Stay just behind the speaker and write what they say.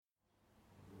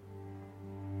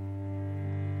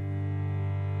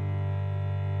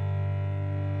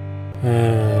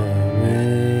Amazing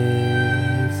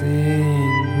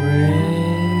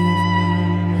grace,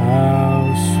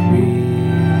 how sweet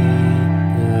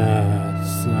the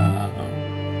sound.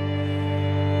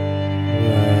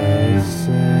 Blessed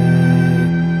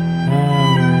a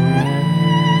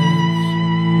wretch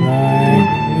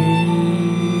like me.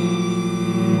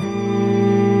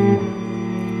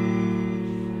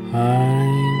 I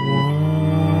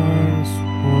once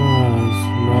was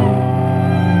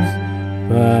lost,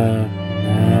 but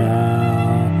now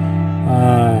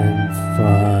I'm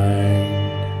fine.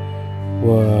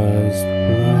 Was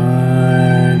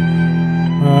blind,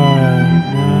 but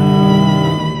now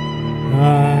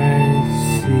I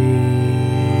see.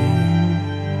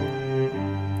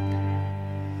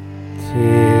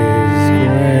 'Tis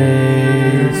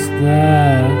grace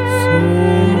that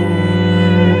soothed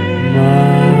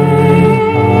my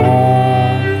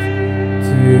heart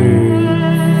to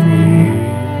feel,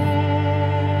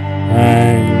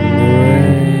 and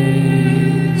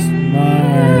grace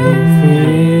my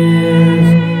fears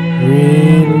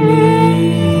relieve.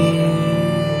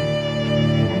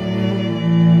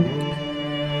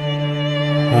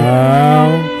 How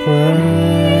precious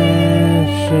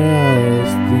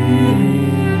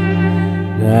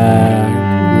that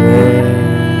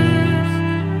grace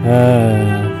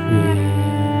appeared,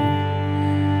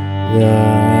 the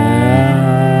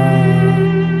hour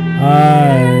I